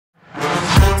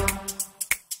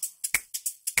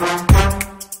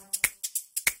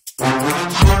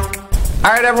All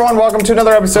right, everyone, welcome to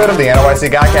another episode of the NYC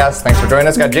Godcast. Thanks for joining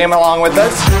us. Got Jamie along with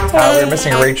us. We're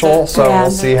missing Rachel, so we'll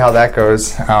see how that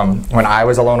goes. When I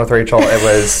was alone with Rachel, it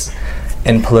was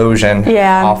implosion.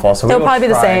 Yeah. Awful. So it'll probably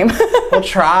be the same. We'll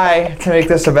try to make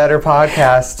this a better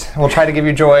podcast. We'll try to give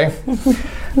you joy.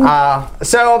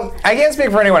 So I can't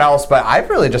speak for anyone else, but I've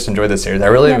really just enjoyed this series. I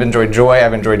really have enjoyed Joy.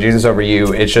 I've enjoyed Jesus Over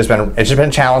You. It's just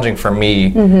been challenging for me.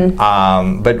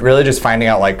 But really just finding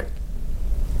out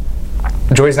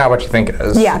joy's not what you think it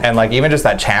is. Yeah. And even just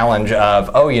that challenge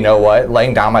of, oh, you know what?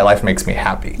 Laying down my life makes me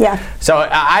happy. Yeah. So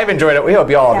I've enjoyed it. We hope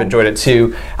you all have enjoyed it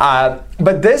too.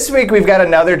 But this week we've got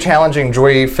another challenging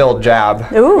joy-filled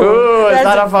jab. Ooh, is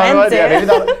that a fun one?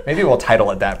 offensive. Yeah, maybe we'll title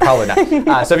it that. Probably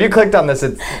not. So if you clicked on this,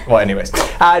 anyways.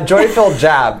 Joy-filled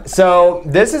jab. So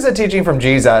this is a teaching from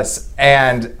Jesus,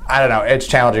 and I don't know, it's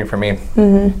challenging for me.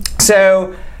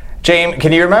 So, James,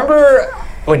 can you remember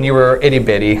when you were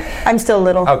itty-bitty? I'm still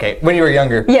little. Okay, when you were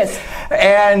younger. Yes.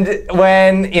 And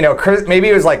when, maybe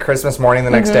it was like Christmas morning the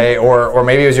next day, or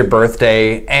maybe it was your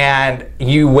birthday, and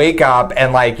you wake up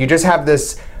and you just have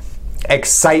this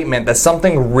excitement that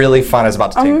something really fun is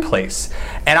about to take place.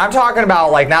 And I'm talking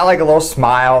about not like a little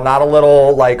smile, not a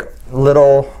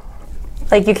little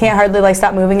you can't hardly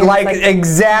stop moving.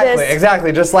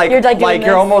 Exactly. Just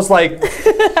you're almost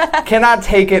cannot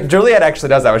take it. Juliet actually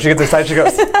does that when she gets excited. She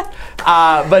goes,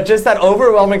 but just that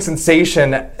overwhelming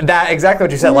sensation, that exactly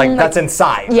what you said, that's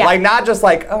inside. Yeah. Not just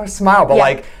oh, smile,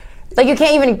 but you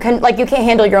can't even you can't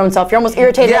handle your own self. You're almost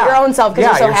irritated at your own self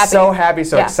because you're so happy. So happy,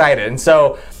 so excited, and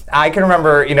so. I can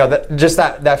remember,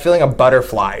 that feeling of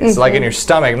butterflies, in your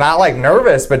stomach, not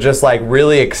nervous, but just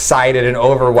really excited and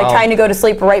overwhelmed. Trying to go to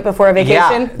sleep right before a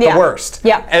vacation. Yeah, the worst.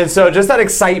 Yeah. And so just that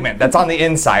excitement that's on the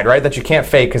inside, right, that you can't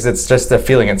fake because it's just the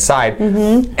feeling inside.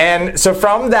 And so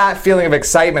from that feeling of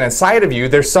excitement inside of you,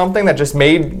 there's something that just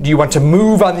made you want to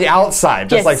move on the outside,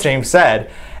 just like James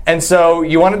said. And so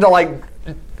you wanted to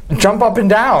jump up and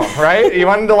down, right? You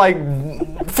wanted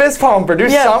to fist pump or do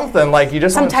something, you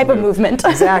just some type of movement.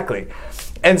 Exactly.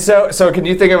 And so can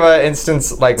you think of an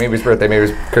instance maybe his birthday, maybe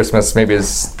it was Christmas, maybe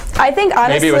his... I think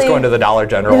honestly... Maybe it was going to the Dollar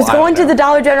General. It was going to the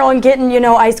Dollar General and getting,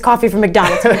 iced coffee from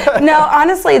McDonald's. No,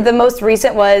 honestly, the most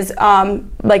recent was,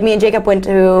 me and Jacob went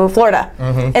to Florida.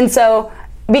 And so...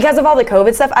 because of all the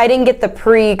COVID stuff, I didn't get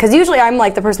because usually I'm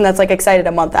the person that's excited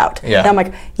a month out. Yeah. And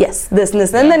I'm yes, this and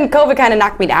this. And then COVID kind of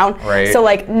knocked me down. Right. So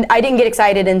I didn't get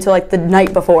excited until the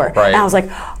night before. Right. And I was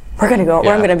we're going to go,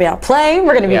 I'm going to be on a plane,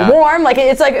 we're going to be warm.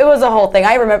 It was a whole thing.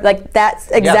 I remember that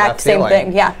exact same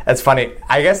thing. Yeah. It's funny.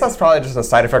 I guess that's probably just a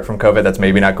side effect from COVID that's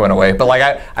maybe not going away. But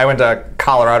I went to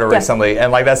Colorado recently,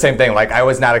 and that same thing. I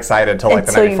was not excited till the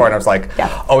night before, and I was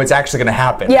oh, it's actually going to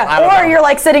happen. Yeah. Or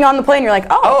you're sitting on the plane, you're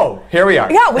oh, here we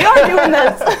are. Yeah, we are doing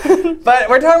this. But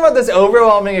we're talking about this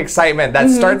overwhelming excitement that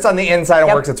starts on the inside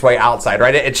and works its way outside,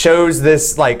 right? It shows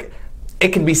this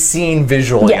it can be seen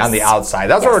visually on the outside.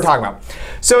 That's what we're talking about.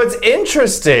 So it's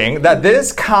interesting that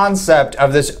this concept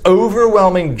of this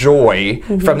overwhelming joy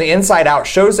from the inside out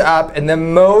shows up in the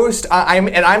most,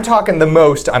 I'm talking the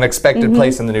most unexpected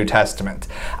place in the New Testament.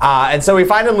 And so we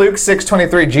find in Luke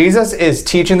 6:23, Jesus is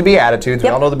teaching the Beatitudes. We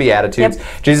all know the Beatitudes.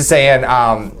 Jesus saying,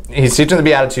 he's teaching the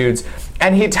Beatitudes,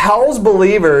 and he tells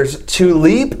believers to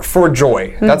leap for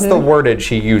joy. That's the wordage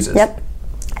he uses.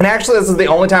 And actually, this is the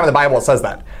only time in the Bible it says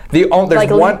that. There's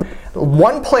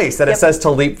one place that it says to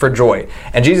leap for joy.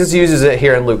 And Jesus uses it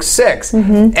here in Luke 6.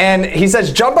 And he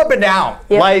says, jump up and down.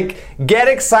 Get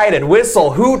excited,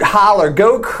 whistle, hoot, holler,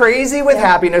 go crazy with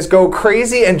happiness, go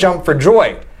crazy and jump for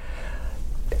joy.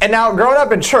 And now, growing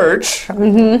up in church,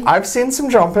 I've seen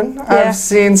some jumping. I've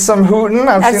seen some hooting.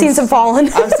 I've seen some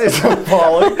falling. I've seen some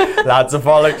falling. Lots of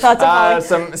falling.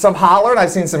 Some hollering. I've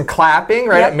seen some clapping,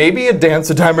 right? Maybe a dance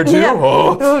a time or two.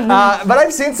 But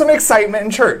I've seen some excitement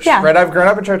in church, right? I've grown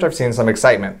up in church. I've seen some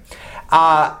excitement.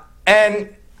 And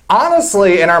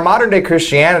honestly, in our modern day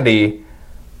Christianity,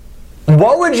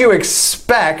 what would you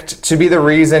expect to be the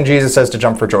reason Jesus says to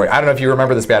jump for joy? I don't know if you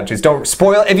remember this Beatitudes. Don't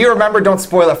spoil it. If you remember, don't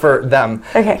spoil it for them.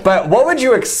 Okay. But what would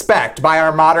you expect by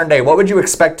our modern day? What would you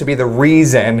expect to be the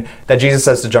reason that Jesus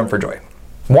says to jump for joy?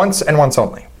 Once and once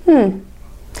only.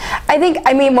 I think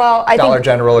Dollar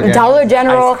General again. Dollar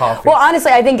General. Iced coffee. Well,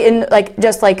 honestly, I think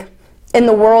in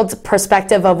the world's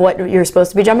perspective of what you're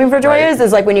supposed to be jumping for joy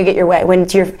is when you get your way, when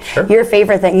it's your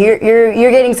favorite thing.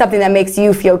 You're getting something that makes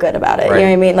you feel good about it. You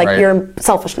know what I mean? Your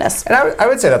selfishness. And I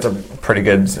would say that's a pretty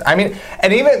good.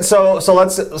 And even so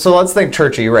let's think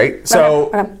churchy, right?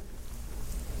 So. Okay.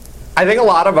 I think a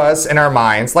lot of us in our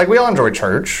minds, we all enjoy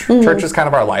church. Church is kind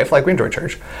of our life. We enjoy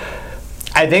church.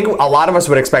 I think a lot of us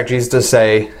would expect Jesus to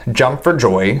say, jump for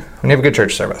joy when you have a good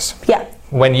church service. Yeah.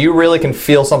 When you really can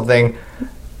feel something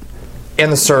in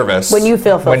the service. When you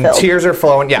feel fulfilled. When tears are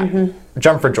flowing,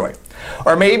 jump for joy.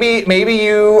 Or maybe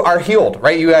you are healed,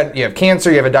 right? You have cancer,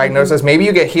 you have a diagnosis, maybe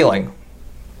you get healing.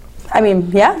 I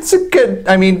mean, yeah. It's a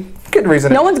good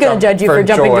reason. No one's going to judge you for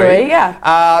jumping joy.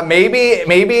 Yeah. Maybe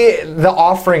the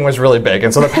offering was really big,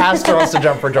 and so the pastor wants to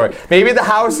jump for joy. Maybe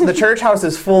the church house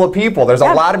is full of people. There's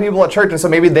a lot of people at church, and so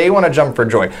maybe they want to jump for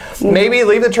joy. Maybe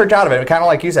leave the church out of it, kind of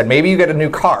like you said. Maybe you get a new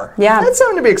car. Yeah. That's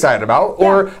something to be excited about. Yeah.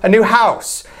 Or a new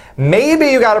house. Maybe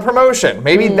you got a promotion.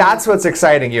 Maybe that's what's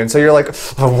exciting you, and so you're like,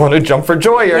 I want to jump for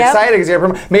joy. You're excited because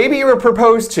you're maybe you were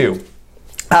proposed to.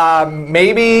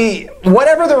 Maybe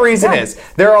whatever the reason is,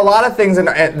 there are a lot of things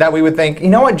that we would think, you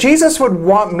know what, Jesus would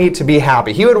want me to be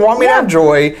happy. He would want me to have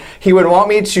joy. He would want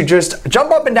me to just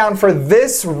jump up and down for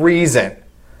this reason.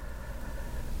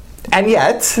 And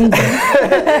yet,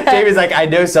 Jamie's like, I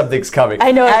know something's coming.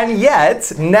 I know. And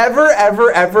yet, never,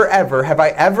 ever, ever, ever have I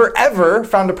ever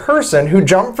found a person who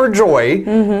jumped for joy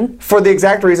for the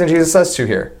exact reason Jesus says to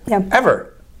here. Yeah.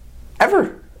 Ever.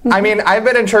 I mean, I've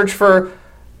been in church for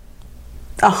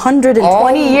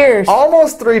 120 years.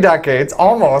 Almost 3 decades.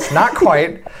 Almost. Not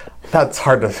quite. That's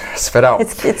hard to spit out.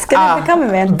 It's going to be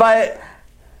coming, man. But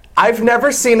I've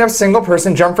never seen a single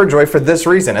person jump for joy for this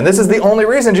reason. And this is the only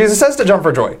reason Jesus says to jump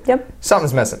for joy. Yep.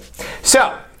 Something's missing.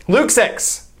 So, Luke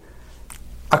 6.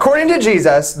 According to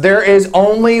Jesus, there is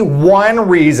only one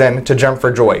reason to jump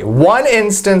for joy. One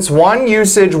instance, one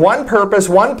usage, one purpose,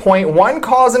 one point, one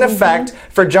cause and effect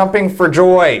for jumping for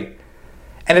joy.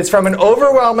 And it's from an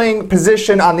overwhelming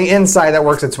position on the inside that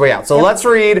works its way out. So let's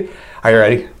read. Are you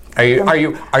ready?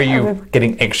 Are you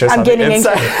getting anxious? I'm getting the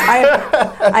inside?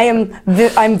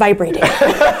 anxious. I'm vibrating.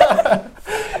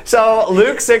 So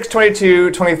Luke 6,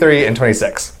 22, 23, and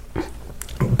 26.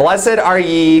 Blessed are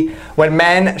ye when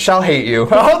men shall hate you.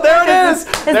 Oh, there it is.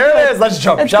 There it is. Let's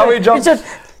jump. Shall we jump?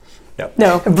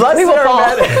 No. Blessed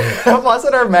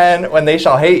are men when they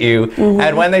shall hate you,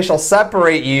 and when they shall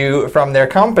separate you from their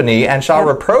company, and shall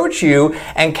reproach you,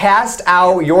 and cast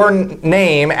out your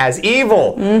name as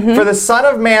evil. For the Son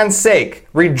of Man's sake,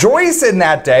 rejoice in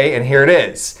that day, and here it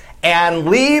is, and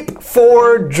leap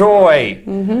for joy.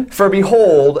 For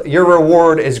behold, your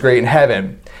reward is great in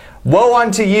heaven. Woe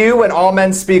unto you when all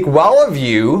men speak well of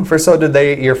you, for so did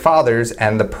they your fathers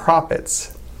and the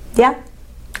prophets. Yeah.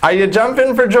 Are you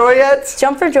jumping for joy yet?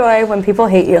 Jump for joy when people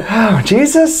hate you. Oh,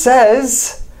 Jesus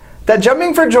says that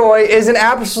jumping for joy is an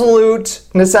absolute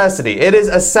necessity. It is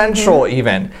essential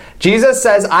even. Jesus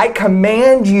says, I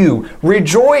command you,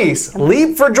 rejoice,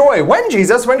 leap for joy. When,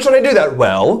 Jesus? When should I do that?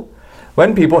 Well,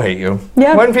 when people hate you.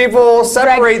 Yeah. When people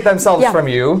separate themselves from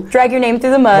you. Drag your name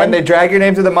through the mud. When they drag your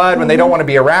name through the mud, when they don't want to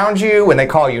be around you, when they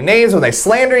call you names, when they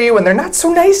slander you, when they're not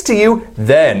so nice to you,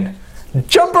 then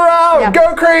jump around,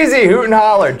 go crazy, hoot and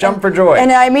holler, jump for joy.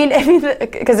 And I mean,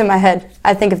 because in my head,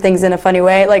 I think of things in a funny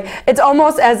way. Like, it's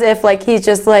almost as if, like, he's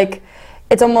just like,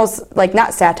 it's almost like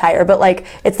not satire, but like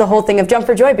it's the whole thing of jump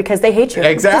for joy because they hate you.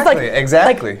 Exactly,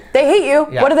 exactly. Like, they hate you.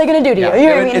 Yeah. What are they going to do to you? You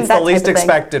know what I mean? It's the least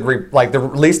expected, the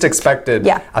least expected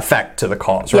effect to the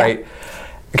cause, right?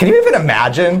 Can you even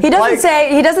imagine? He doesn't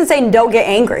say don't get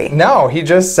angry. No, he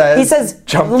just says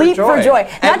jump leap for joy.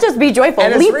 Not just be joyful,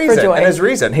 leap for joy. And his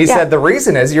reason. He said the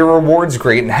reason is your reward's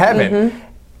great in heaven.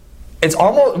 It's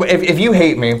almost, if you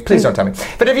hate me, please don't tell me,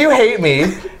 but if you hate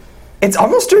me, it's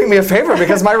almost doing me a favor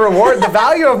because my reward, the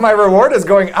value of my reward is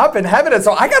going up in heaven, and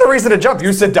so I got a reason to jump.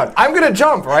 You sit down. I'm going to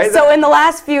jump, right? So in the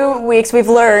last few weeks, we've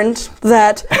learned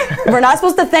that we're not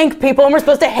supposed to thank people, and we're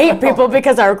supposed to hate people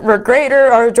because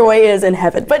our joy is in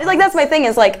heaven. But like that's my thing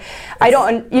is like,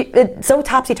 it's so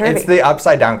topsy-turvy. It's the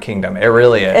upside down kingdom. It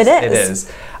really is. It is. It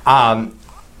is.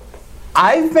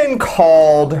 I've been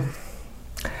called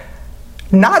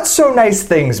not so nice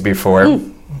things before.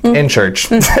 In church.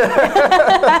 I've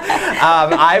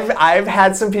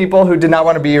had some people who did not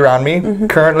want to be around me,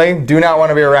 currently do not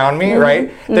want to be around me,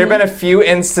 right? There have been a few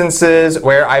instances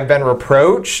where I've been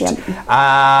reproached, but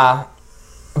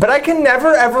I can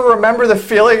never ever remember the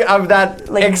feeling of that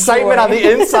excitement on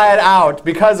the inside out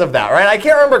because of that, right? I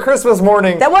can't remember Christmas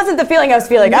morning. That wasn't the feeling I was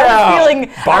feeling. I was feeling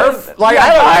barf,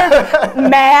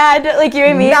 mad, like you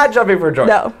and me. Not jumping for joy.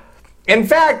 No. In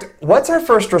fact, what's our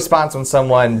first response when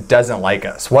someone doesn't like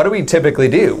us? What do we typically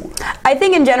do? I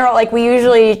think in general, like we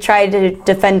usually try to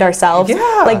defend ourselves. Yeah.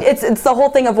 Like it's the whole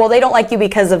thing of, well, they don't like you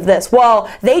because of this. Well,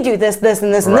 they do this, this,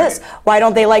 and this, and this. Why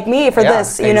don't they like me for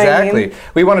this? You know what I mean?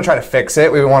 We want to try to fix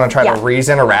it. We want to try to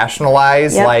reason or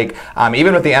rationalize. Like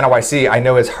even with the NYC, I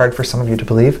know it's hard for some of you to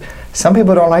believe. Some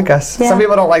people don't like us. Some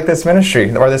people don't like this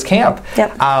ministry or this camp.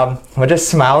 We'll just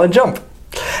smile and jump.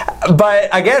 But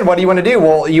again, what do you want to do?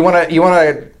 Well, you want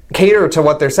to cater to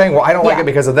what they're saying. Well, I don't like it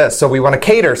because of this, so we want to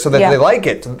cater so that they like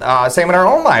it. Same in our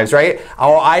own lives, right?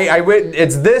 Oh,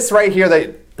 it's this right here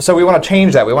that. So we want to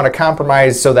change that. We want to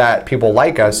compromise so that people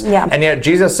like us. Yeah. And yet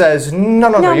Jesus says,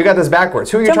 no, you got this backwards.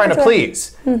 Who are you trying to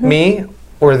please? Me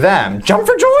or them? Jump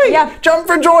for joy. Yeah. Jump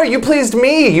for joy. You pleased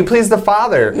me. You pleased the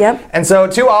Father. Yep. And so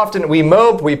too often we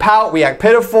mope, we pout, we act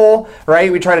pitiful,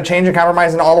 right? We try to change and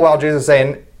compromise, and all the while Jesus is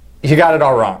saying, you got it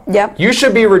all wrong. Yep. You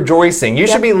should be rejoicing. You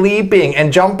should be leaping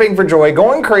and jumping for joy,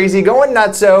 going crazy, going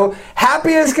nutso,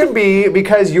 happy as can be,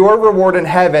 because your reward in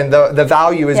heaven, the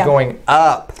value is going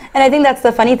up. And I think that's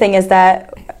the funny thing is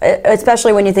that,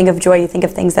 especially when you think of joy, you think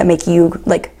of things that make you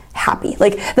like happy,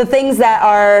 like the things that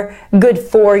are good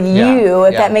for you,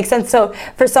 if that makes sense. So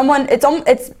for someone,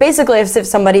 it's basically as if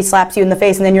somebody slaps you in the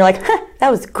face and then you're like,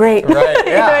 that was great. Right.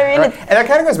 You know what I mean? Right. And that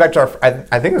kind of goes back to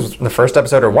I think it was the first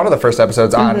episode or one of the first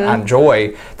episodes on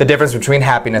joy, the difference between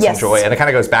happiness and joy. And it kind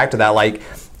of goes back to that, like,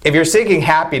 if you're seeking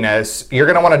happiness, you're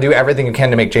going to want to do everything you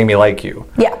can to make Jamie like you.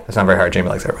 Yeah. That's not very hard. Jamie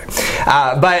likes everybody.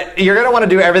 But you're going to want to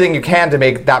do everything you can to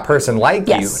make that person like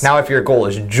you. Now, if your goal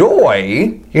is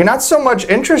joy, you're not so much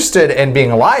interested in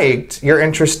being liked. You're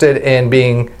interested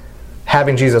in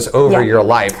having Jesus over your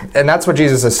life. And that's what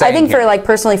Jesus is saying. I think for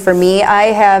personally for me,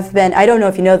 I don't know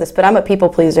if you know this, but I'm a people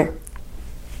pleaser.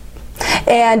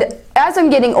 And as I'm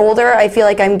getting older, I feel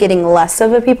like I'm getting less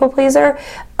of a people pleaser.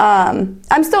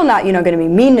 I'm still not, going to be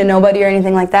mean to nobody or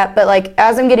anything like that. But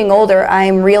as I'm getting older,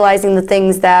 I'm realizing the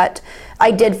things that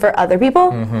I did for other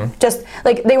people. Just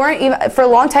they weren't even, for a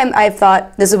long time, I've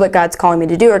thought this is what God's calling me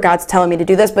to do, or God's telling me to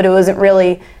do this, but it wasn't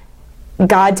really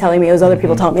God telling me, it was other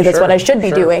people telling me that's what I should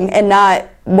be doing and not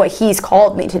what He's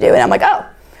called me to do. And I'm like, oh,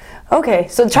 okay.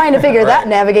 So trying to figure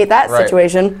navigate that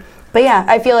situation. But yeah,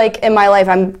 I feel like in my life,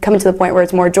 I'm coming to the point where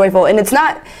it's more joyful. And it's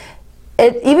not,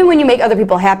 even when you make other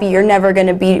people happy, you're never going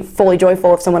to be fully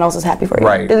joyful if someone else is happy for you.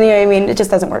 Right. You know what I mean? It just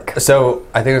doesn't work. So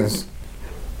I think it's,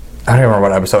 I don't even remember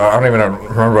what episode. I don't even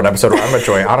remember what episode I'm with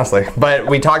Joy, honestly. But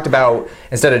we talked about,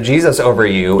 instead of Jesus over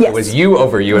you, it was you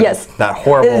over you. Yes. That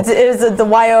horrible. It was the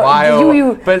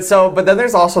Y-O. But then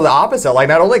there's also the opposite.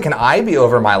 Not only can I be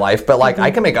over my life, but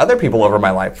I can make other people over my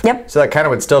life. Yep. So that kind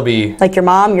of would still be. Like your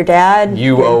mom, your dad.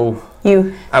 You.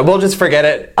 We'll just forget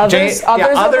it. Others.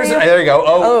 Others. There you go.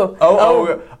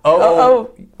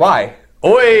 Oh. Why?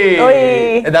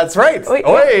 Oi. That's right.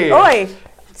 Oi.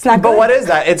 It's not good. But what is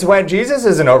that? It's when Jesus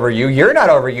isn't over you, you're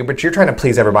not over you, but you're trying to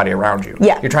please everybody around you.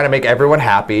 Yeah. You're trying to make everyone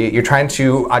happy. You're trying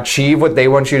to achieve what they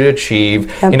want you to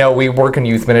achieve. Yep. We work in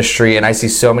youth ministry, and I see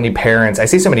so many parents, I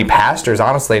see so many pastors,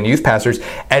 honestly, and youth pastors,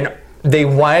 and they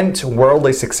want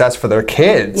worldly success for their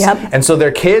kids. Yep. And so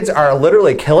their kids are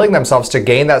literally killing themselves to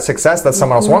gain that success that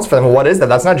someone else wants for them. What is that?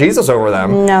 That's not Jesus over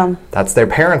them. No. That's their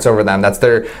parents over them. That's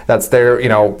their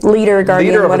leader,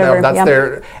 guardian, over whatever. them. That's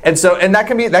their, and that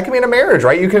can be in a marriage,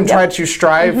 right? You can try to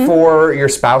strive for your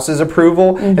spouse's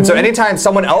approval. And so anytime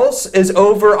someone else is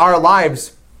over our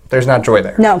lives, there's not joy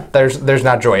there. No. There's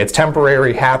not joy. It's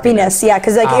temporary happiness. Yeah,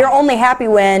 because you're only happy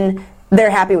when they're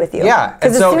happy with you. Yeah.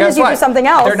 Because as soon as you do something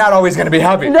else, they're not always going to be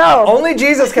happy. No. Only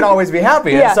Jesus can always be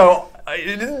happy. And so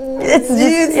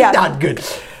it's not good.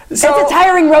 So, it's a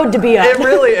tiring road to be on. It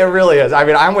really is. I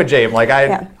mean, I'm with James.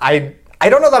 I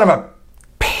don't know that I'm a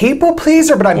people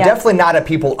pleaser, but I'm definitely not a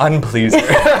people unpleaser. You're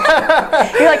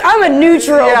like, I'm a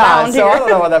neutral bound here. I don't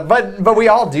know about that. But we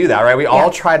all do that, right? We all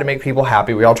try to make people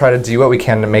happy. We all try to do what we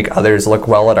can to make others look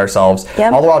well at ourselves.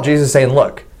 Yep. All the while Jesus is saying,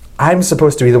 look, I'm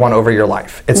supposed to be the one over your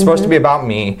life. It's supposed to be about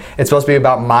me. It's supposed to be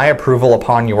about my approval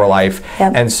upon your life.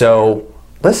 Yep. And so,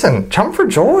 listen, jump for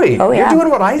joy. Oh, yeah. You're doing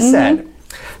what I said.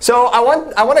 So I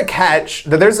want to catch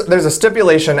that there's a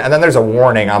stipulation and then there's a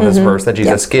warning on this verse that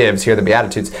Jesus gives here, the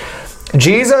Beatitudes.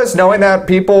 Jesus, knowing that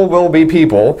people will be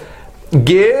people,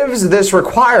 gives this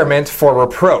requirement for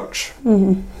reproach.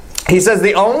 He says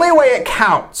the only way it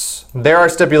counts, there are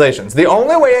stipulations, the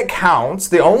only way it counts,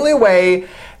 the only way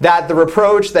that the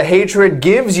reproach, the hatred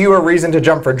gives you a reason to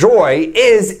jump for joy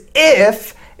is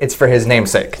if it's for His name's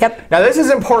sake. Yep. Now this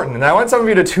is important, and I want some of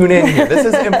you to tune in here. This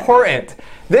is important.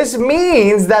 This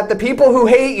means that the people who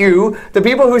hate you, the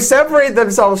people who separate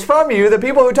themselves from you, the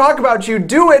people who talk about you,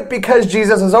 do it because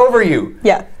Jesus is over you.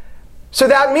 Yeah. So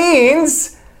that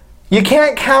means you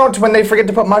can't count when they forget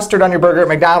to put mustard on your burger at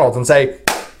McDonald's and say,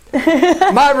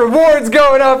 my reward's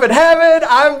going up in heaven,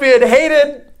 I'm being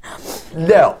hated.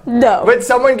 No. But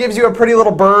someone gives you a pretty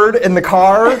little bird in the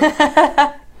car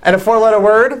and a 4-letter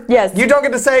word. Yes. You don't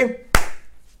get to say,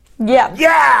 yeah.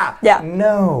 Yeah.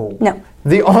 No.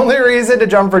 The only reason to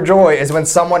jump for joy is when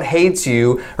someone hates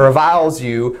you, or reviles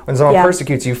you, when someone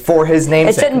persecutes you for his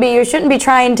name's sake. You shouldn't be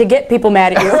trying to get people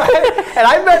mad at you. Right? And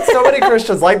I've met so many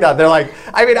Christians like that. They're like,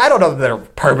 I mean, I don't know that they're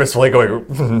purposefully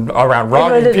going around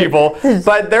wronging people,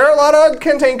 but there are a lot of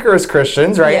cantankerous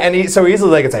Christians, right? Yeah. And so easily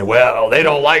they can say, well, they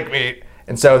don't like me,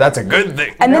 and so that's a good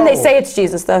thing. And then they say it's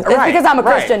Jesus, though. It's because I'm a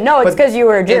Christian. No, it's because you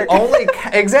were a jerk.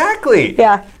 Exactly.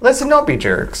 Yeah. Listen, don't be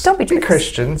jerks. Don't be jerks. Be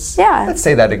Christians. Yeah. Let's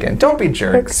say that again. Don't be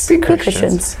jerks. Be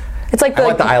Christians. It's like I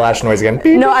want the eyelash noise again.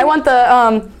 No, I want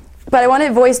the but I want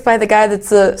it voiced by the guy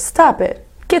that's stop it.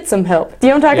 Get some help. Do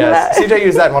you know what I'm talking about? CJ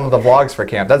used that in one of the vlogs for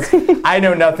camp. I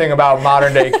know nothing about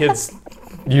modern day kids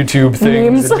YouTube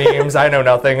things and memes. I know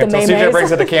nothing until CJ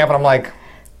brings it to camp and I'm like,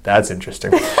 that's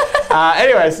interesting.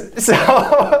 Anyways,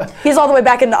 so he's all the way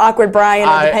back into Awkward Brian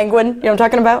and the Penguin. You know what I'm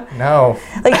talking about? No.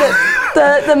 Like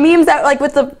the memes that like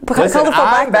with the colorful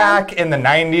background. I'm back in the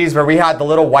 90s where we had the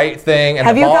little white thing and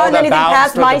have the you ball gotten that anything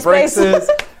bounced past with MySpace? the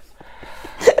bricks.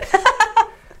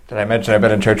 Did I mention I've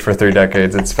been in church for 3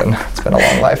 decades? It's been a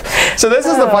long life. So this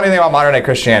is the funny thing about modern day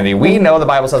Christianity. We know the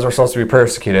Bible says we're supposed to be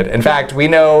persecuted. In fact, we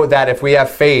know that if we have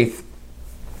faith,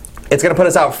 it's going to put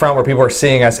us out front where people are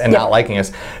seeing us and not liking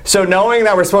us. So knowing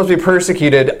that we're supposed to be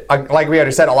persecuted, like we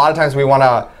already said, a lot of times we want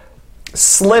to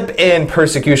slip in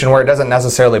persecution where it doesn't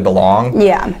necessarily belong.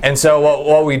 Yeah. And so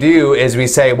what we do is we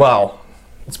say, well,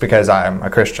 it's because I'm a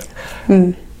Christian.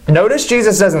 Notice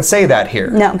Jesus doesn't say that here.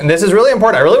 No. And this is really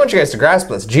important. I really want you guys to grasp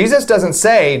this. Jesus doesn't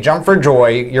say, jump for joy,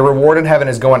 your reward in heaven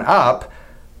is going up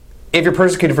if you're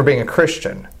persecuted for being a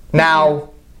Christian.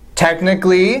 Now,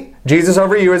 technically, Jesus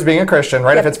over you is being a Christian,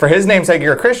 right? If it's for his name's sake,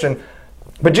 you're a Christian.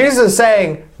 But Jesus is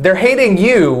saying, they're hating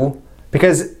you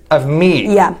because of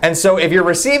me. Yeah. And so if you're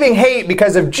receiving hate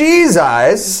because of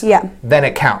Jesus, then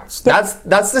it counts. That's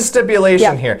the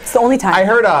stipulation here. It's the only time. I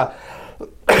heard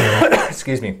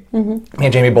excuse me. Me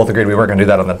and Jamie both agreed we weren't going to do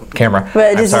that on the camera.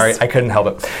 But I'm sorry, I couldn't help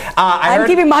it. I'm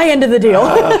keeping my end of the deal.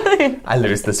 I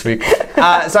lose this week. So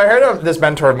I heard this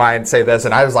mentor of mine say this,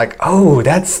 and I was like, oh,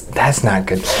 that's not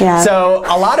good. Yeah. So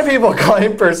a lot of people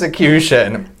claim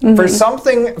persecution for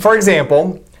something, for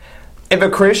example, if a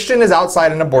Christian is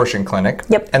outside an abortion clinic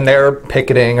and they're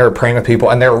picketing or praying with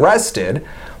people and they're arrested,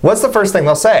 what's the first thing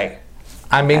they'll say?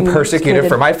 I'm being persecuted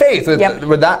for my faith. With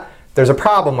that, there's a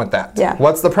problem with that. Yeah.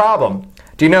 What's the problem?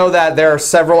 Do you know that there are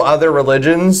several other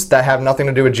religions that have nothing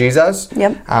to do with Jesus?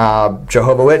 Yep.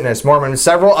 Jehovah's Witness, Mormon,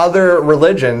 several other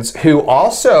religions who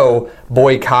also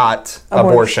boycott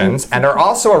abortions and are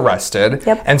also arrested.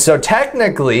 Yep. And so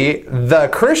technically, the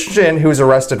Christian who's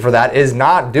arrested for that is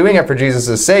not doing it for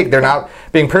Jesus' sake. They're not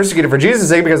being persecuted for Jesus'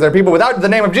 sake because there are people without the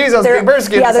name of Jesus being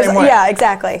persecuted the same way. Yeah,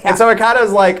 exactly. Yeah. And so it kind of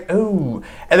is like, ooh.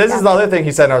 And this is the other thing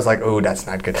he said, and I was like, ooh, that's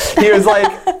not good. He was like,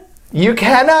 you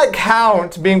cannot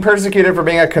count being persecuted for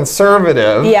being a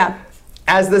conservative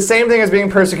as the same thing as being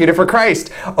persecuted for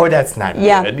Christ. Oh, that's not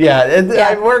good.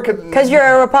 Because you're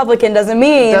a Republican doesn't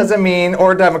mean.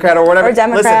 Or Democrat or whatever. Or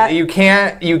Democrat.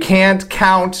 Listen, you can't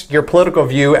count your political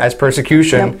view as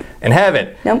persecution in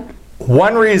heaven. Nope.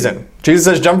 One reason. Jesus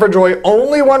says, jump for joy,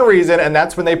 only one reason, and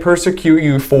that's when they persecute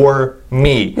you for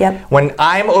me. Yep. When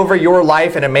I'm over your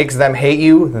life and it makes them hate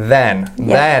you, then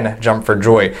jump for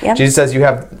joy. Yep. Jesus says you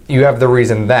have the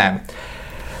reason then.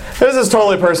 This is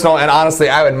totally personal, and honestly,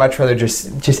 I would much rather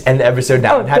just end the episode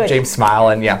now and have James smile,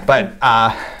 and but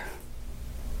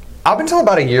up until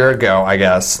about a year ago, I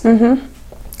guess,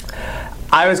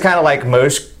 I was kind of like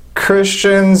most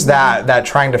Christians that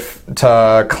trying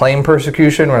to claim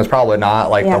persecution when it's probably not,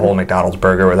 like the whole McDonald's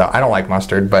burger without. I don't like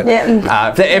mustard, but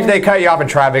if they cut you off in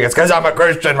traffic, it's because I'm a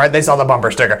Christian, right? They saw the bumper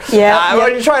sticker.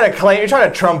 When you try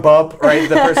to trump up, right,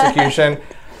 the persecution.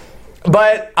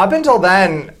 But up until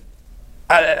then,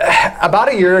 about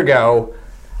a year ago,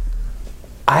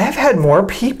 I have had more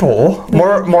people,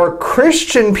 more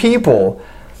Christian people,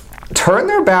 turn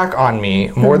their back on me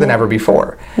more than ever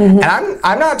before. And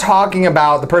I'm not talking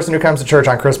about the person who comes to church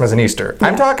on Christmas and Easter.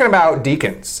 I'm talking about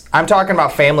deacons. I'm talking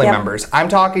about family members. I'm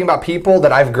talking about people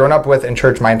that I've grown up with in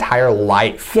church my entire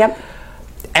life.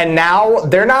 And now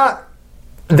they're not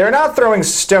throwing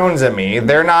stones at me.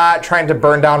 They're not trying to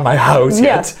burn down my house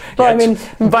yet. Well, I mean,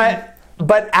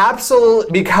 but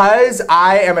absolutely, because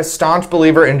I am a staunch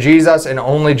believer in Jesus and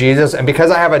only Jesus, and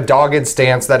because I have a dogged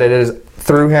stance that it is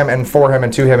through him and for him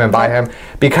and to him and by him,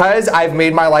 because I've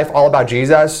made my life all about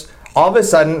Jesus, all of a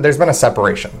sudden there's been a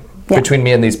separation between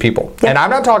me and these people. And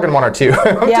I'm not talking one or two.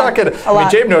 I'm talking, I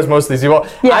mean, Jabe knows most of these people.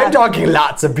 I'm talking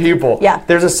lots of people.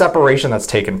 There's a separation that's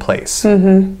taken place.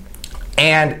 And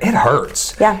it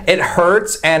hurts. It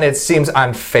hurts, and it seems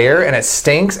unfair, and it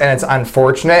stinks, and it's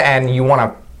unfortunate, and you want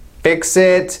to fix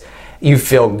it, You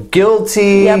feel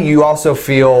guilty. Yep. You also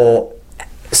feel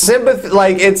sympathy.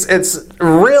 Like it's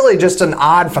really just an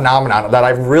odd phenomenon that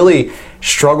I've really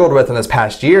struggled with in this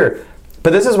past year.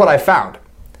 But this is what I found.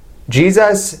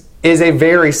 Jesus is a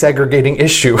very segregating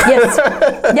issue. Yes.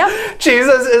 Yep.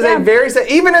 Jesus is a very,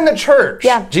 even in the church,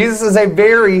 Jesus is a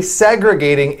very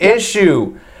segregating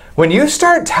issue. When you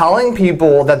start telling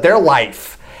people that their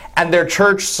life and their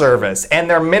church service and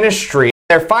their ministry,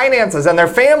 their finances and their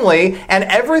family and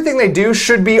everything they do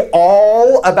should be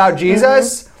all about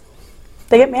Jesus,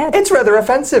 they get mad. It's rather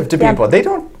offensive to people. They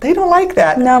don't like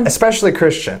that, especially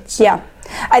Christians. Yeah.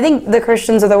 I think the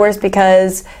Christians are the worst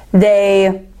because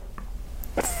they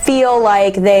feel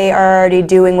like they are already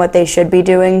doing what they should be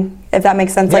doing, if that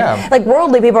makes sense. Like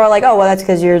worldly people are like, oh, well, that's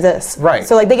because you're this. Right.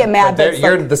 So like they get mad. But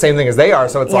you're the same thing as they are,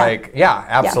 so it's like,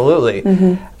 absolutely.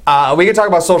 We could talk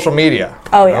about social media.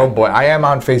 Oh, yeah. Oh, boy. I am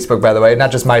on Facebook, by the way,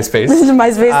 not just MySpace.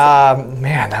 MySpace.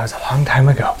 Man, that was a long time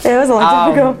ago. It was a long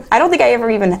time ago. I don't think I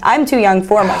ever even, I'm too young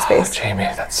for MySpace. Oh, Jamie,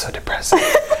 that's so depressing.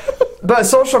 But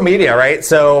social media, right?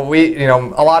 So we, a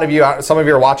lot of you, some of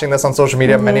you are watching this on social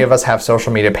media. Many of us have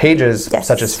social media pages,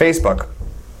 such as Facebook.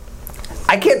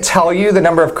 I can't tell you the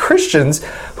number of Christians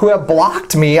who have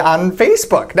blocked me on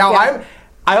Facebook. Now,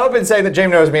 I hope in saying that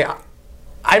Jamie knows me,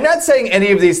 I'm not saying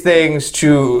any of these things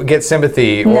to get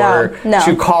sympathy or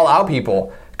to call out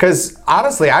people. Because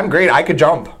honestly, I'm great. I could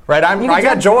jump, right? I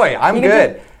got joy. I'm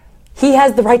good. He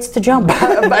has the rights to jump.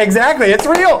 Exactly. It's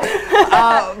real.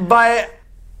 But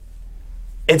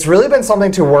it's really been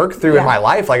something to work through in my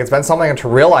life. Like, it's been something to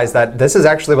realize that this is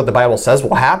actually what the Bible says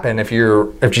will happen if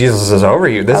Jesus is over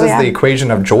you. This is the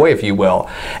equation of joy, if you will.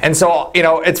 And so,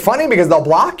 it's funny because they'll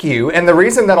block you. And the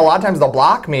reason that a lot of times they'll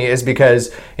block me is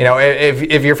because,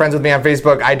 if you're friends with me on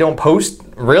Facebook, I don't post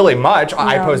really much. No.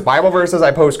 I post Bible verses.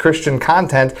 I post Christian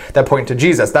content that point to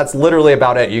Jesus. That's literally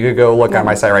about it. You could go look on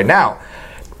my site right now.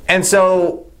 And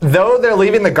so, though they're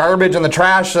leaving the garbage and the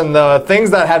trash and the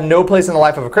things that have no place in the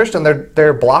life of a Christian,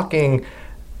 they're blocking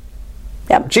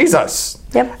Jesus.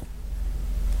 Yep.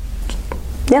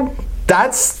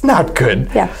 That's not good.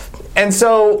 Yeah. And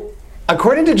so,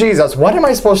 according to Jesus, what am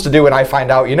I supposed to do when I find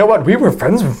out, we were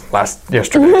friends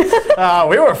yesterday.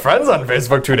 We were friends on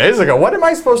Facebook 2 days ago. What am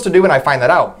I supposed to do when I find that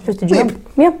out? Just to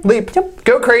jump. Leap. Jump.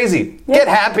 Go crazy. Get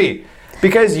happy.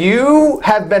 Because you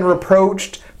have been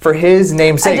reproached for his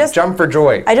name's sake. Jump for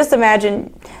joy. I just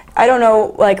imagine, I don't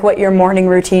know like what your morning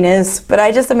routine is, but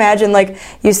I just imagine like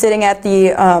you sitting at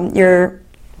the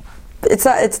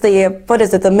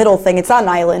the middle thing. It's not an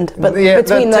island, but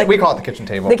between we call it the kitchen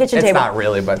table. The kitchen table. It's not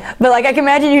really, but like I can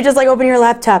imagine you just like open your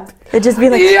laptop. It'd just be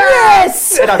like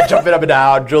yes! And I'm jumping up and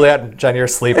down. Juliet and Jenny are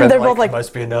sleeping. They're both like,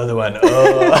 must be another one.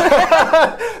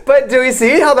 But do we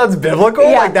see how that's biblical?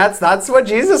 Yeah. Like that's what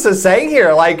Jesus is saying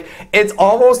here. Like it's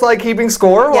almost like keeping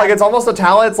score. Yeah. Like it's almost a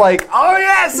talent. It's like, oh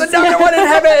yes, another one in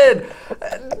heaven.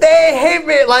 They hate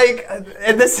me. Like,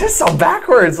 and this is so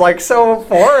backwards, like so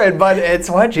foreign, but it's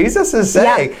what Jesus is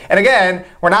saying. Yeah. And again,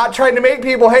 we're not trying to make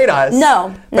people hate us.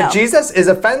 No. But Jesus is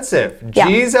offensive. Yeah.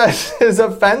 Jesus is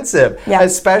offensive,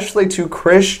 especially to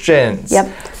Christians.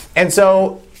 Yep. And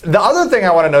so the other thing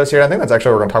I want to notice here, I think that's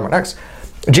actually what we're going to talk about next.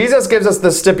 Jesus gives us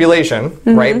this stipulation,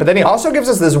 right? But then he also gives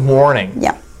us this warning.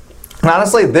 Yeah. And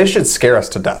honestly, this should scare us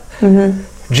to death.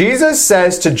 Jesus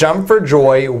says to jump for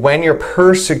joy when you're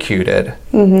persecuted.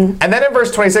 And then in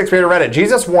verse 26, we already read it.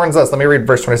 Jesus warns us. Let me read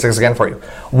verse 26 again for you.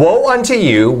 Woe unto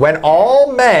you when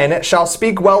all men shall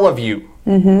speak well of you.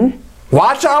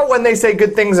 Watch out when they say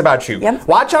good things about you. Yep.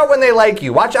 Watch out when they like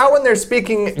you. Watch out when they're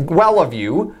speaking well of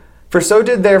you. For so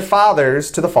did their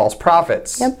fathers to the false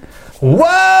prophets. Yep.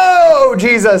 Whoa,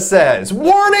 Jesus says.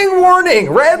 Warning, warning.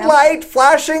 Red light,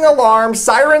 flashing alarm,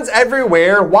 sirens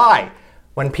everywhere. Why?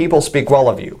 When people speak well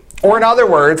of you. Or in other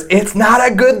words, it's not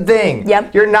a good thing.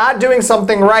 Yep. You're not doing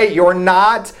something right. You're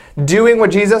not doing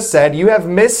what Jesus said. You have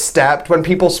misstepped when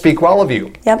people speak well of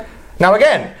you. Yep. Now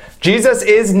again, Jesus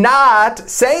is not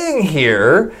saying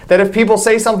here that if people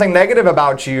say something negative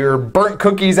about you or burnt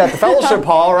cookies at the fellowship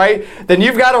hall, right, then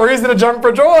you've got a reason to jump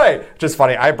for joy. Which is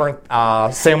funny. I burnt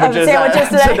sandwiches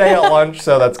today at lunch,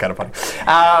 so that's kind of funny.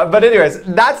 But anyways,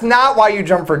 that's not why you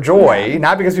jump for joy,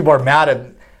 not because people are mad at.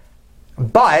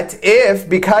 But if,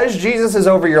 because Jesus is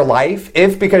over your life,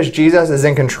 if because Jesus is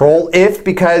in control, if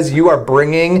because you are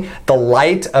bringing the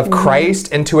light of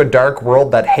Christ into a dark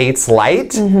world that hates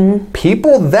light,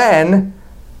 people then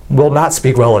will not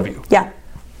speak well of you. Yeah.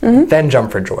 Then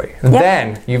jump for joy. Yep.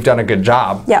 Then you've done a good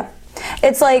job. Yeah.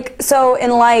 It's like, so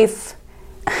in life,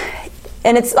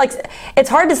 and it's like, it's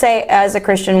hard to say as a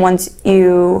Christian once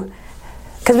you...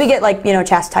 Because we get like,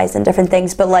 chastised and different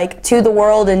things, but like to the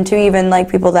world and to even like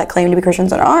people that claim to be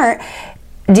Christians and aren't,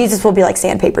 Jesus will be like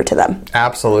sandpaper to them.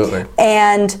 Absolutely.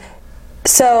 And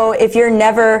so if you're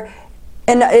never,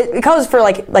 and it goes for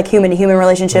like human to human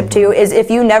relationship too, is if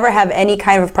you never have any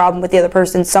kind of problem with the other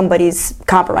person, somebody's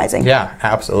compromising. Yeah,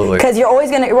 absolutely. Because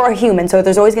we're human, so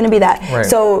there's always going to be that. Right.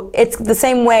 So it's the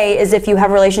same way as if you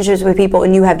have relationships with people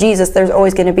and you have Jesus, there's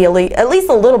always going to be at least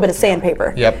a little bit of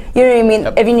sandpaper. Yep. You know what I mean?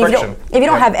 Yep. If you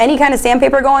don't have any kind of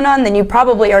sandpaper going on, then you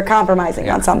probably are compromising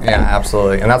on something. Yeah,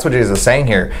 absolutely. And that's what Jesus is saying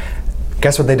here.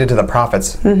 Guess what they did to the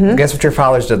prophets? Guess what your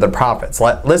fathers did to the prophets?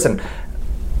 Listen,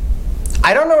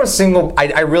 I don't know a single,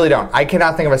 I really don't. I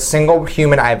cannot think of a single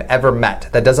human I've ever met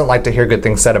that doesn't like to hear good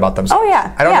things said about themselves. Oh,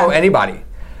 yeah. I don't know anybody.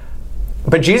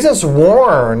 But Jesus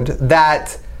warned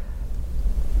that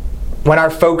when our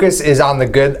focus is on the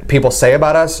good people say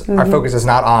about us, our focus is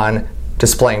not on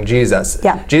displaying Jesus.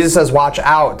 Yeah. Jesus says, watch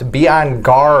out, be on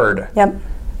guard. Yep.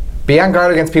 Be on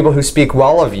guard against people who speak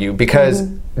well of you, because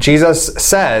Jesus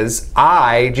says,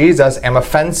 I, Jesus, am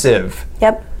offensive.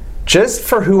 Yep. Just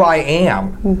for who I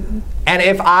am. And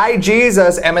if I,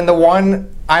 Jesus, am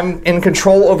I'm in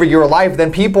control over your life, then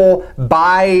people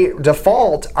by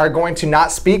default are going to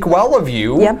not speak well of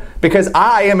you because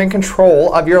I am in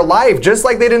control of your life. Just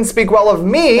like they didn't speak well of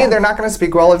me, they're not going to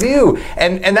speak well of you.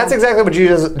 And that's exactly what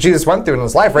Jesus went through in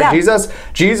his life, right? Yeah.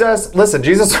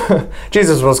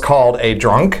 Jesus was called a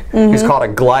drunk. He was called a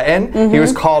glutton. He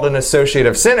was called an associate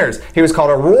of sinners. He was called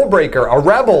a rule breaker, a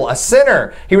rebel, a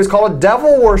sinner. He was called a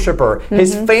devil worshiper.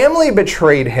 His family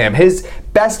betrayed him. His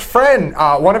best friend,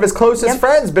 one of his closest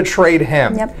friends, betrayed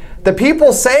him. The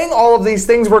people saying all of these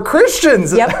things were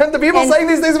Christians. The people saying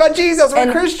these things about Jesus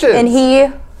were Christians. And he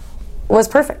was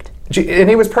perfect. And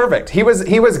he was perfect. He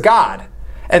was God.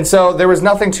 And so there was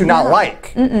nothing to not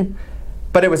like.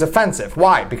 But it was offensive.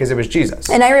 Why? Because it was Jesus.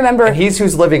 And I remember... And he's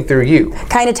who's living through you.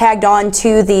 Kind of tagged on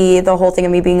to the whole thing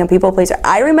of me being a people pleaser.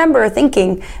 I remember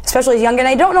thinking, especially as young, and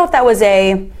I don't know if that was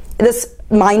this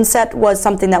mindset was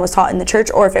something that was taught in the church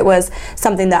or if it was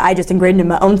something that I just ingrained in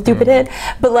my own stupid head.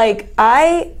 But like,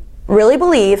 I really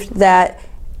believed that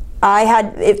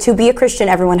to be a Christian,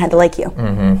 everyone had to like you.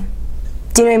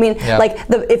 Do you know what I mean? Yep. Like,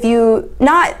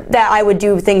 not that I would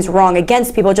do things wrong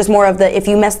against people, just more of if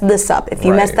you mess this up, if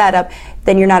you mess that up,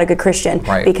 then you're not a good Christian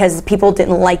because people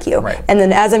didn't like you. And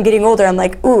then as I'm getting older, I'm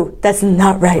like, ooh, that's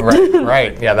not right.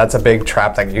 Right. Yeah, that's a big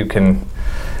trap that you can...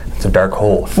 It's a dark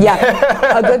hole.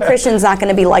 Yeah, a good Christian's not going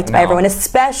to be liked by everyone,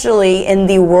 especially in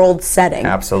the world setting.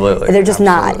 Absolutely. They're just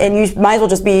not, and you might as well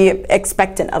just be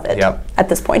expectant of it at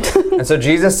this point. And so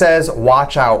Jesus says,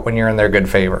 watch out when you're in their good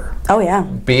favor. Oh, yeah.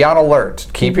 Be on alert.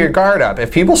 Keep your guard up.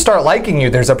 If people start liking you,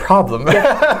 there's a problem.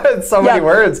 It's so many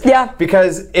words. Yeah.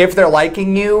 Because if they're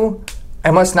liking you,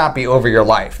 it must not be over your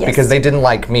life because they didn't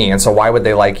like me, and so why would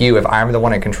they like you if I'm the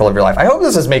one in control of your life? I hope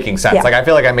this is making sense. Like, I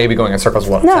feel like I may be going in circles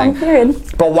with what I'm saying. You're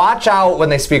good. But watch out when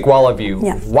they speak well of you.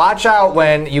 Watch out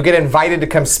when you get invited to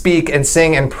come speak and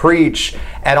sing and preach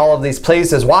at all of these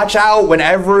places. Watch out when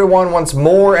everyone wants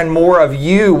more and more of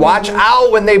you. Watch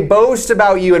out when they boast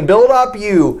about you and build up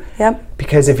you.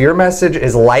 Because if your message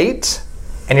is light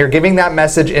and you're giving that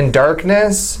message in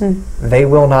darkness, they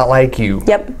will not like you.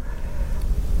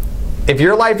 If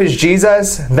your life is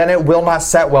Jesus, then it will not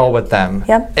set well with them.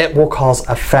 It will cause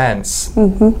offense.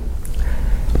 Even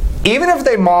if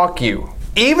they mock you,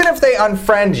 even if they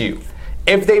unfriend you,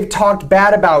 if they've talked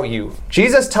bad about you,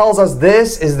 Jesus tells us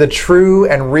this is the true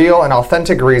and real and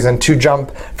authentic reason to jump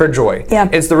for joy.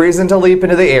 It's the reason to leap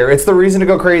into the air. It's the reason to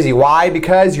go crazy. Why?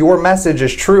 Because your message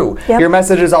is true. Your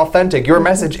message is authentic. Your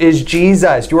message is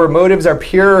Jesus. Your motives are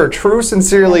pure, true,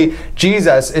 sincerely.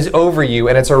 Jesus is over you,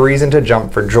 and it's a reason to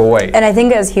jump for joy. And I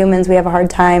think as humans, we have a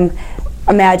hard time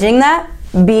imagining that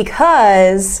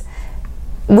because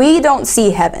we don't see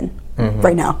heaven.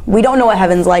 Right now. We don't know what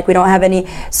heaven's like. We don't have any.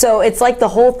 So it's like the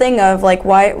whole thing of like,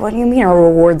 why? What do you mean our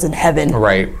rewards in heaven? Do you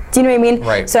know what I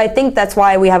mean? So I think that's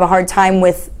why we have a hard time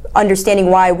with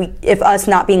understanding why if us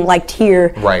not being liked here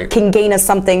can gain us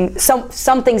something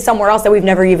somewhere else that we've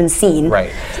never even seen.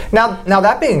 Now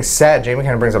that being said, Jamie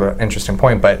kind of brings up an interesting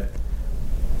point, but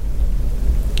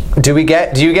do you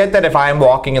get that if I'm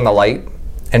walking in the light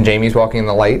and Jamie's walking in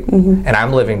the light and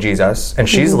I'm living Jesus and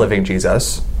she's living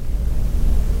Jesus,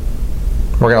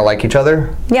 we're going to like each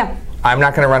other? I'm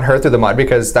not going to run her through the mud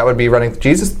because that would be running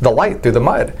Jesus, the light, through the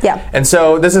mud. And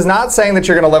so this is not saying that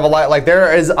you're going to live a life like there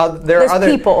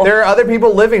are other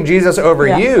people living Jesus over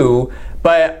you,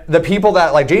 but the people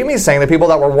that, like Jamie's saying, the people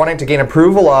that we're wanting to gain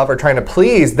approval of or trying to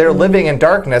please, they're living in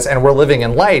darkness and we're living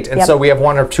in light. And so we have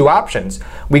one of two options.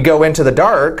 We go into the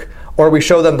dark or we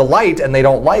show them the light and they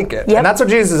don't like it. And that's what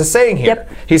Jesus is saying here.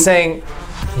 He's saying,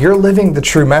 you're living the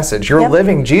true message. You're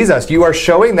living Jesus. You are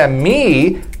showing them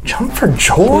me jump for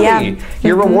joy. Yeah.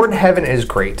 Your reward in heaven is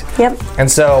great. Yep. And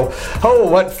so, oh,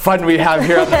 what fun we have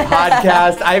here on the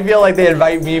podcast. I feel like they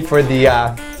invite me for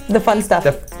the fun stuff.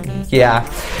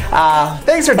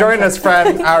 Thanks for joining us,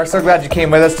 friend. We're so glad you came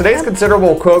with us. Today's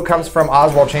considerable quote comes from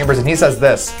Oswald Chambers, and he says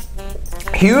this: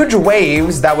 "Huge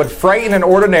waves that would frighten an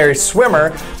ordinary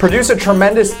swimmer produce a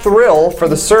tremendous thrill for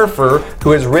the surfer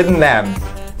who has ridden them.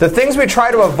 The things we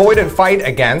try to avoid and fight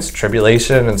against,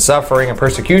 tribulation and suffering and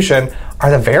persecution,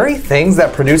 are the very things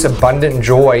that produce abundant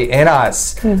joy in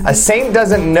us. A saint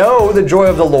doesn't know the joy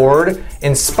of the Lord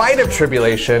in spite of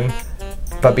tribulation,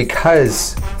 but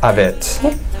because of it."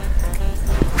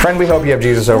 Friend, we hope you have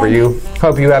Jesus over you.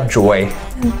 Hope you have joy.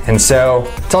 And so,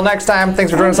 till next time,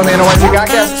 thanks for joining us on the NYC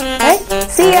Godcast. All right,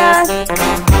 see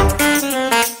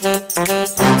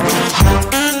ya.